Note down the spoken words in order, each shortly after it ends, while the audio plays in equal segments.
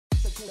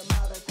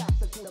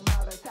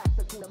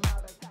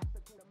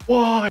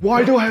Why?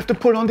 Why do I have to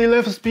put on the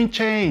 11-speed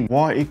chain?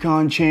 Why it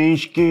can't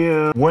change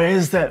gear?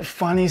 Where's that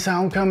funny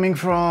sound coming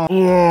from?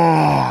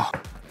 Oh,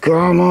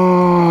 come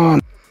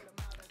on!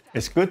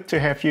 It's good to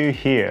have you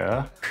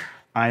here.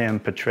 I am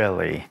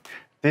Petrelli.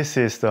 This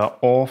is the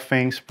All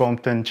Things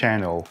Brompton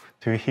channel.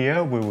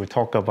 Here we will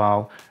talk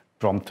about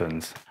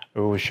Bromptons. It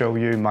will show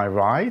you my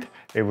ride.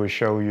 It will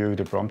show you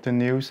the Brompton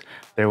news.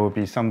 There will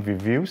be some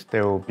reviews.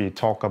 There will be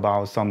talk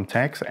about some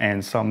techs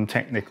and some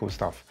technical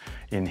stuff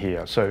in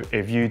here. So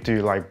if you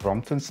do like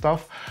Brompton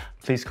stuff,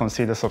 please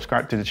consider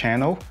subscribe to the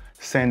channel.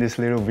 Send this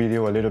little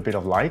video a little bit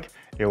of like.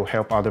 It will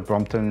help other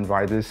Brompton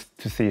riders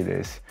to see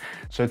this.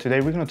 So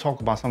today we're going to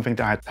talk about something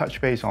that I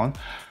touched base on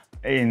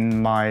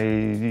in my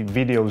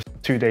videos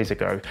 2 days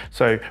ago.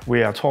 So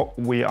we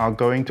are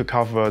going to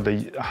cover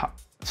the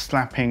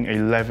slapping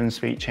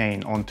 11-speed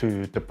chain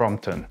onto the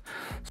Brompton.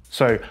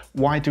 So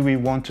why do we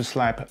want to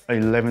slap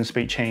an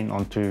 11-speed chain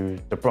onto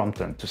the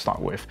Brompton to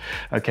start with?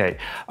 Okay,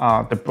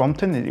 the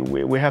Brompton,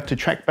 we have to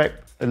track back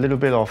a little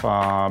bit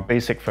of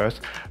basic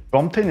first.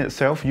 Brompton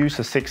itself uses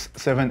a 6,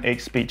 7,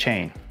 8 speed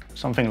chain,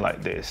 something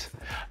like this.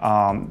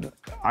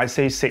 I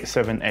say 6,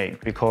 7,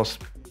 8 because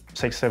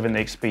 6, 7,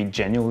 8 speed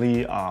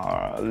genuinely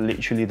are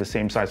literally the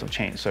same size of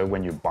chain. So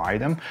when you buy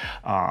them,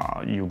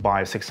 you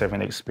buy a 6,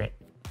 7, 8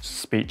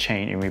 speed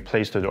chain in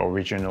replace to the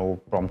original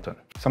Brompton.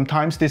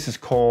 Sometimes this is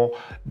called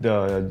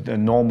the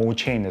normal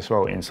chain as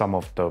well in some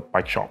of the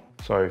bike shop.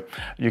 So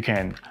you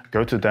can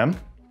go to them,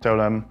 tell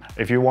them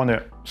if you want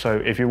it. So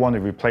if you want a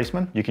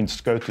replacement, you can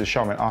just go to the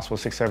shop and ask for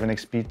 6, 7, 8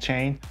 speed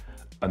chain,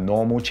 a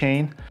normal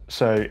chain.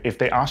 So if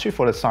they ask you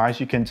for the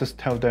size, you can just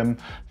tell them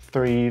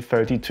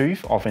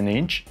 3/32 of an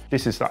inch.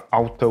 This is the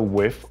outer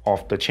width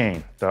of the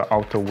chain, the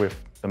outer width,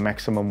 the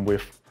maximum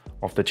width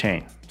of the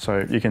chain.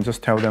 So you can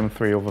just tell them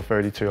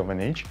 3/32 of an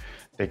inch.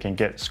 They can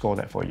score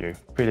that for you.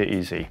 Pretty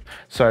easy.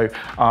 So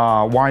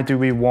why do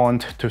we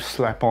want to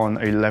slap on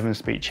an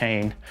 11-speed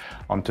chain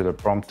onto the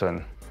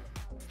Brompton?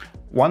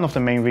 One of the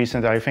main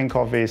reasons I think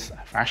of is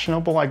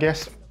fashionable, I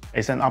guess.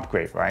 It's an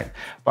upgrade, right?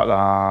 But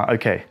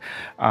okay,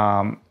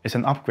 it's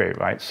an upgrade,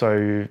 right?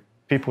 So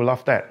people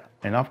love that,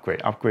 an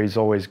upgrade. Upgrade is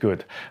always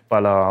good.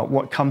 But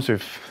what comes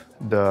with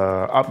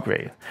the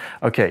upgrade?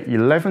 Okay,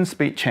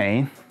 11-speed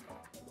chain.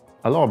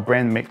 A lot of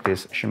brands make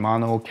this,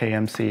 Shimano,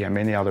 KMC, and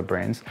many other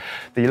brands.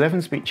 The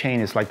 11-speed chain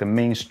is like the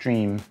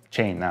mainstream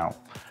chain now.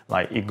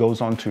 Like it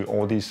goes on to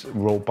all these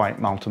road bike,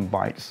 mountain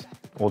bikes,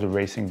 all the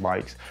racing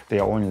bikes, they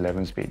are all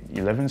 11-speed.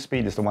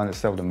 11-speed is the one that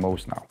sells the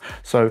most now.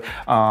 So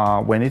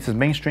when it is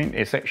mainstream,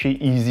 it's actually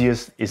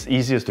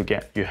easiest to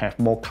get. You have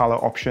more color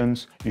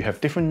options, you have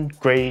different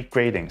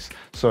gradings.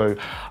 So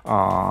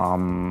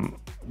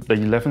the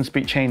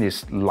 11-speed chain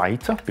is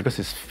lighter because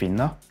it's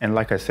thinner, and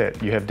like I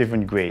said, you have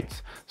different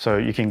grades. So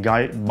you can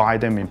buy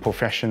them in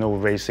professional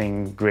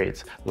racing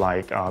grades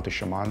like the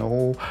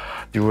Shimano,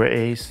 Dura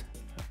Ace.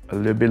 A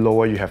little bit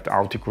lower, you have the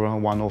Ultegra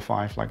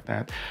 105 like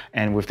that.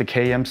 And with the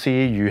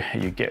KMC,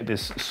 you get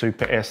this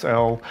Super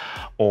SL,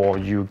 or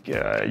you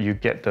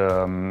get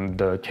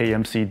the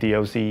KMC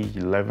DLC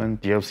 11,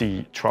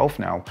 DLC 12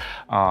 now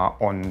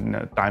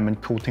on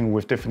diamond coating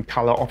with different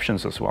color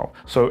options as well.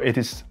 So it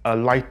is a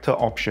lighter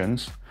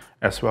options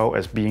as well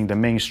as being the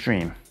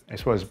mainstream,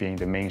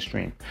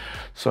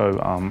 So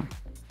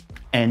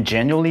and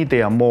generally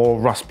they are more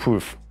rust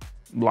proof,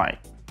 like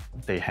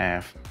they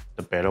have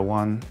the better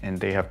one and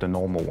they have the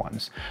normal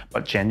ones.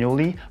 But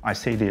generally, I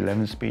say the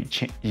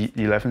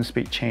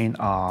 11-speed chain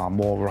are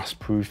more rust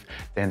proof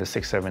than the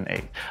 6, 7,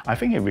 8. I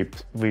think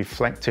it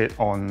reflected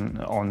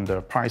on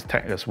the price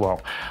tag as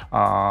well.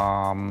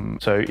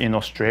 So in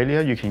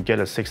Australia, you can get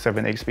a 6,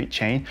 7, 8 speed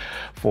chain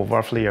for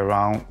roughly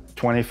around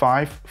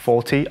 25,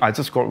 40. I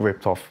just got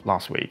ripped off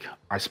last week.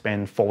 I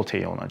spent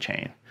 40 on a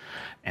chain.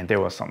 And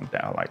there were some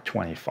that are like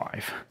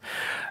 25.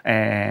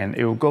 And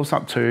it goes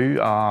up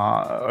to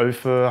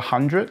over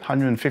 100,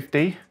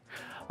 150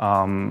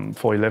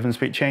 for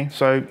 11-speed chain.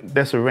 So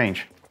there's a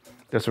range.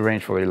 There's a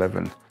range for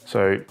 11.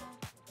 So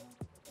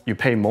you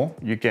pay more,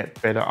 you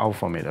get better out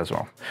from it as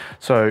well.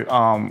 So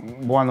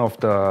one of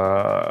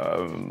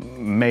the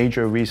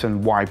major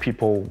reasons why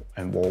people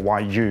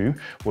why you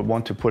would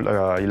want to put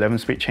a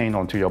 11-speed chain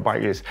onto your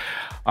bike is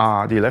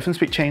the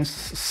 11-speed chains,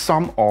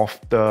 some of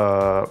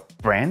the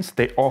brands,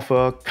 they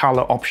offer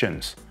color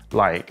options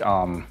like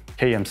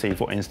KMC,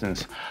 for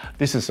instance.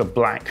 This is a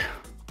black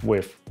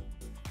with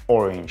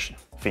orange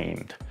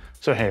themed.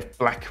 So I have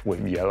black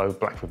with yellow,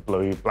 black with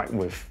blue, black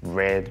with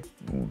red,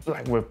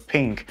 black with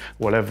pink,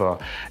 whatever.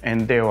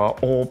 And there are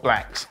all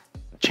blacks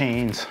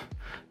chains.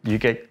 You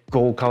get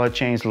gold color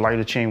chains,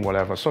 lighter chain,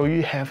 whatever. So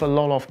you have a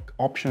lot of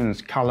options,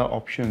 color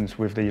options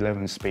with the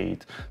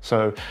 11-speed.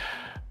 So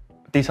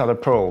these are the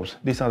pros.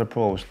 These are the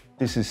pros.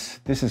 This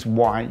is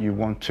why you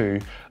want to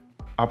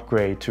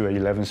upgrade to an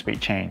 11-speed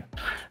chain.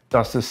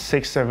 Does the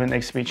 6, 7,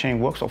 8 speed chain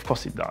work? Of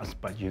course it does,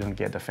 but you don't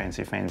get the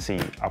fancy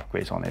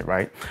upgrades on it,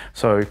 right?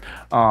 So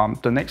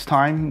the next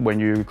time when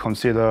you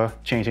consider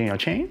changing your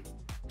chain,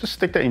 just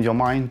stick that in your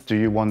mind. Do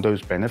you want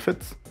those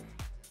benefits?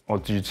 Or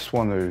do you just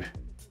want to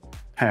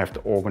have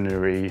the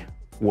ordinary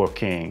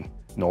working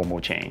normal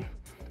chain.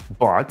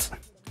 But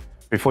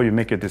before you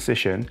make a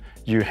decision,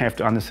 you have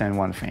to understand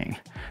one thing.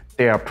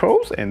 There are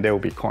pros and there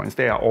will be cons.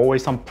 There are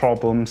always some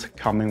problems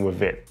coming with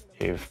it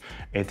if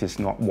it is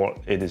not what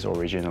it is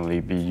originally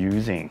be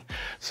using.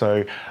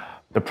 So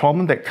the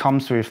problem that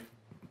comes with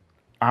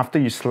after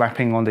you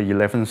slapping on the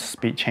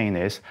 11-speed chain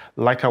is,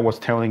 like I was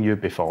telling you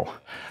before,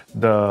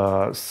 the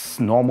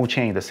normal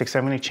chain, the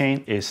 670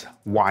 chain is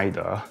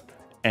wider,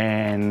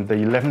 and the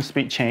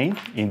 11-speed chain,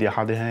 in the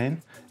other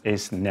hand,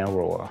 is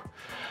narrower.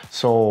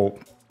 So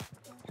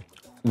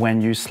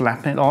when you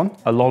slap it on,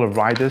 a lot of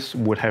riders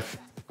would have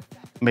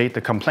made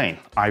the complaint.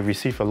 I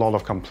receive a lot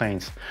of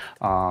complaints,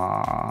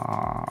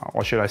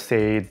 or should I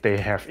say they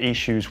have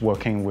issues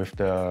working with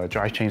the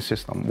drive chain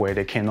system where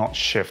they cannot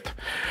shift.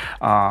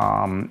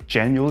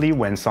 Genuinely,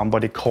 when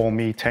somebody call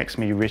me, text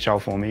me, reach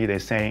out for me,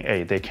 they're saying,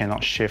 hey, they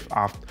cannot shift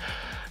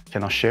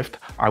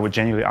I would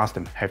genuinely ask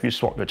them, have you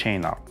swapped the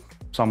chain out?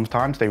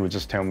 Sometimes they would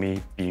just tell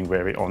me, being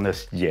very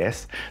honest,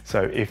 yes.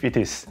 So if it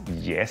is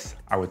yes,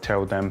 I would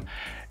tell them,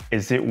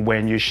 is it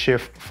when you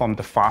shift from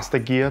the faster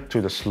gear to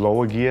the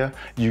slower gear,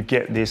 you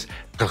get this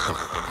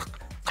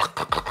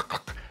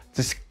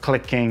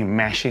clicking,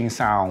 mashing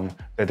sound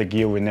that the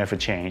gear will never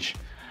change?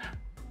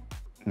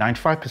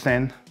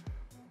 95%,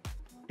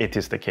 it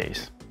is the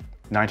case.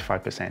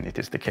 95% it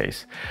is the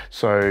case.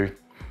 So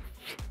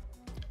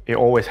it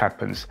always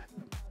happens.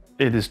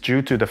 It is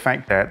due to the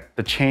fact that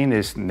the chain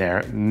is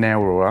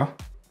narrower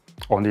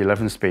on the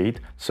 11-speed.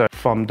 So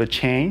from the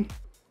chain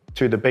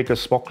to the bigger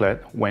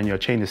sprocket, when your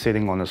chain is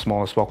sitting on a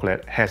smaller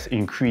sprocket, has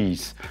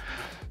increased.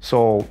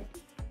 So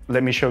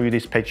let me show you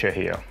this picture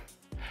here.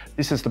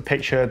 This is the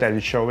picture that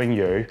is showing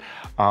you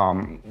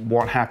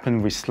what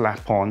happened with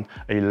slap on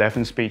a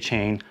 11-speed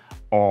chain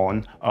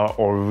on an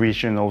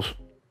original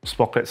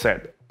sprocket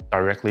set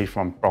directly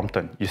from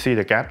Brompton. You see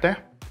the gap there?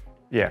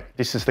 Yeah,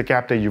 this is the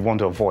gap that you want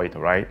to avoid,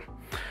 right?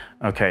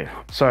 Okay,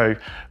 so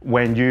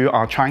when you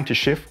are trying to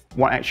shift,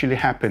 what actually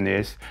happens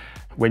is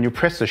when you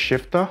press the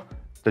shifter,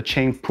 the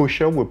chain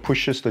pusher will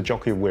pushes the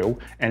jockey wheel,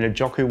 and the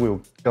jockey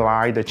will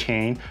glide the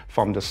chain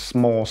from the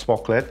small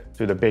sprocket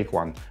to the big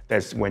one.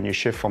 That's when you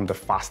shift from the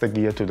faster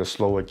gear to the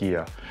slower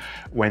gear.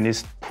 When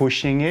it's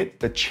pushing it,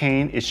 the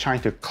chain is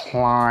trying to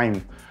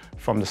climb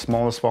from the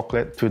smaller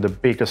sprocket to the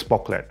bigger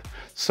sprocket.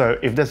 So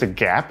if there's a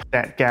gap,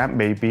 that gap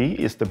maybe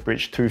is the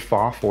bridge too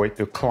far for it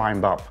to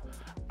climb up.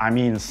 I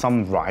mean,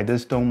 some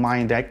riders don't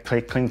mind that.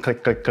 Click, click,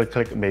 click, click, click,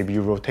 click. Maybe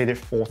you rotate it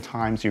 4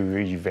 times, you will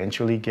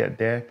eventually get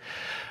there.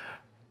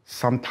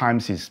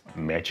 Sometimes it's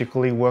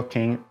magically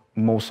working.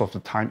 Most of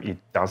the time it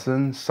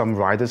doesn't. Some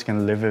riders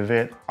can live with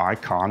it. I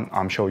can't.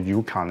 I'm sure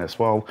you can as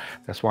well.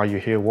 That's why you're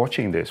here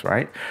watching this,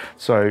 right?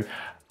 So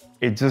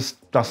it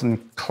just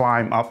doesn't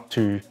climb up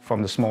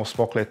from the small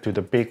sprocket to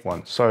the big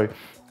one. So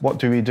what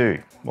do we do?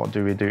 What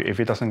do we do if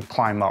it doesn't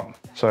climb up?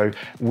 So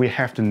we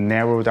have to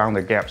narrow down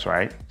the gaps,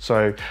 right?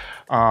 So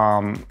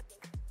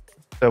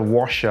the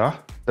washer,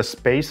 the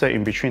spacer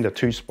in between the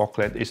 2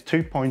 sprockets is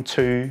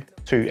 2.22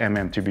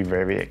 mm to be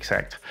very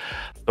exact.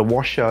 The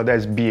washer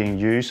that's being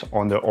used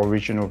on the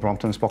original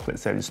Brompton sprocket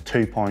set is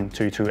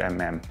 2.22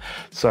 mm.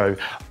 So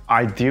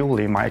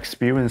ideally, my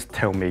experience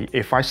tell me,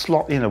 if I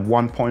slot in a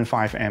 1.5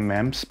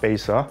 mm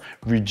spacer,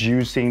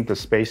 reducing the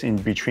space in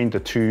between the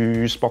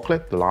 2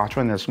 sprockets, the large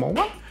one and the small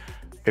one,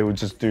 it would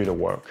just do the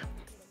work.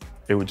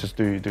 It would just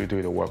do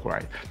the work,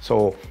 right?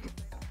 So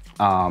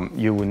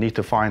you will need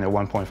to find a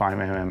 1.5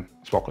 mm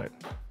sprocket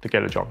to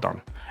get the job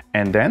done.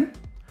 And then,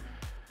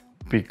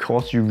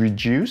 because you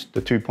reduce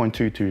the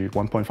 2.2 to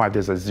 1.5,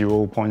 there's a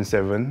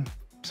 0.7,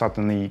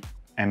 suddenly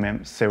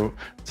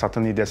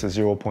there's a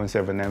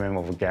 0.7 mm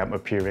of a gap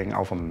appearing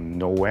out from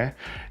nowhere.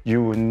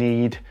 You will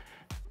need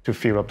to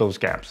fill up those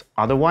gaps.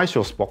 Otherwise,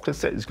 your sprocket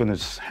set is going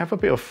to have a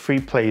bit of free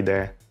play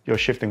there. Your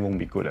shifting won't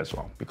be good as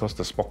well because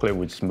the sprocket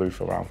will just move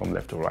around from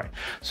left to right.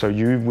 So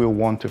you will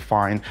want to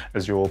find a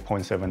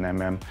 0.7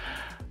 mm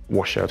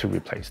washer to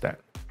replace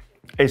that.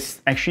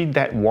 It's actually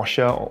that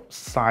washer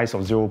size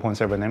of 0.7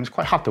 mm is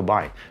quite hard to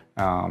buy.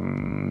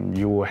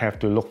 You will have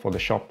to look for the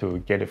shop to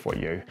get it for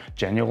you.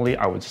 Generally,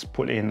 I would just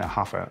put in a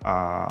half a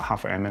mm,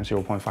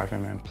 0.5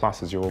 mm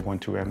plus a 0.2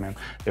 mm.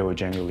 They will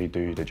generally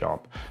do the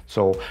job.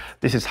 So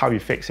this is how you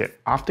fix it.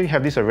 After you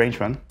have this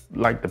arrangement,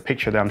 like the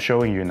picture that I'm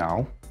showing you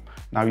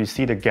now you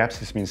see the gaps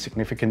has been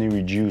significantly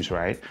reduced,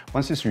 right?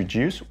 Once it's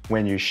reduced,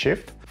 when you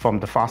shift from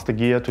the faster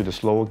gear to the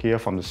slower gear,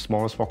 from the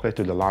smaller sprocket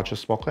to the larger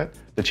sprocket,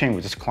 the chain will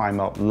just climb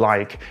up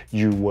like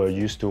you were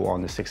used to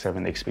on the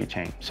 6/7 8-speed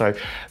chain. So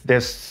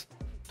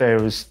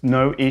there is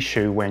no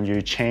issue when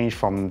you change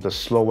from the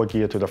slower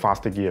gear to the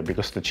faster gear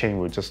because the chain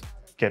will just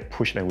get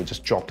pushed and will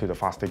just drop to the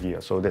faster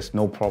gear. So there's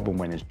no problem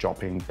when it's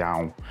dropping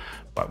down.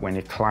 But when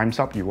it climbs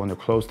up, you want to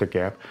close the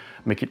gap,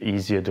 make it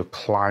easier to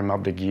climb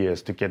up the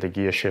gears to get the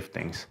gear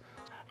shiftings.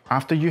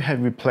 After you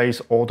have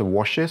replaced all the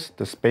washers,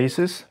 the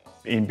spacers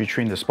in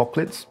between the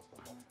sprockets,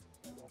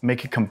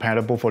 make it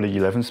compatible for the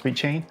 11-speed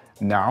chain,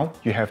 now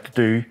you have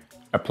to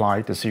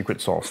apply the secret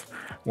sauce.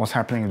 What's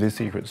happening in this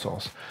secret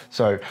sauce?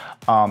 So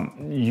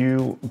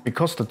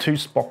because the 2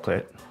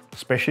 sprockets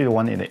especially the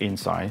one in the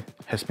inside,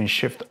 has been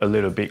shifted a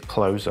little bit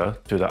closer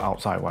to the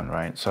outside one,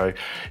 right? So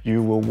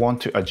you will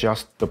want to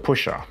adjust the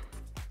pusher,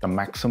 the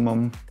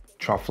maximum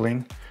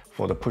traveling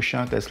for the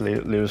pusher. There's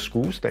little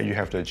screws that you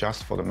have to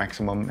adjust for the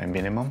maximum and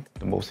minimum,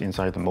 the most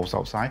inside, the most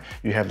outside.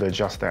 You have to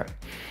adjust that.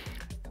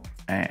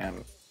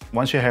 And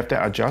once you have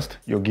that adjust,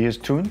 your gears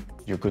tuned,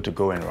 you're good to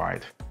go and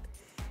ride.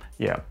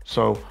 Yeah,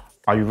 so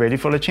are you ready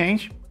for the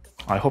change?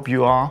 I hope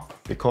you are,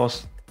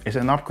 because it's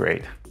an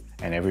upgrade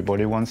and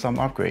everybody wants some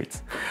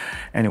upgrades.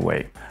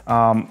 Anyway,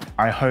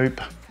 I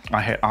hope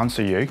I had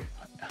answered you.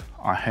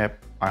 I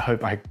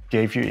hope I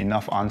gave you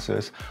enough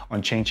answers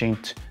on changing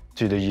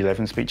to the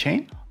 11-speed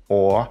chain,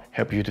 or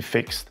help you to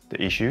fix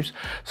the issues.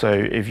 So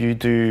if you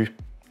do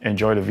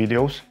enjoy the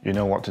videos, you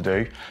know what to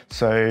do.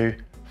 So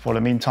for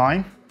the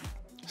meantime,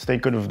 stay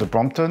good with the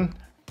Brompton,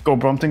 go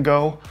Brompton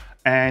go,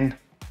 and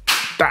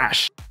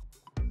dash!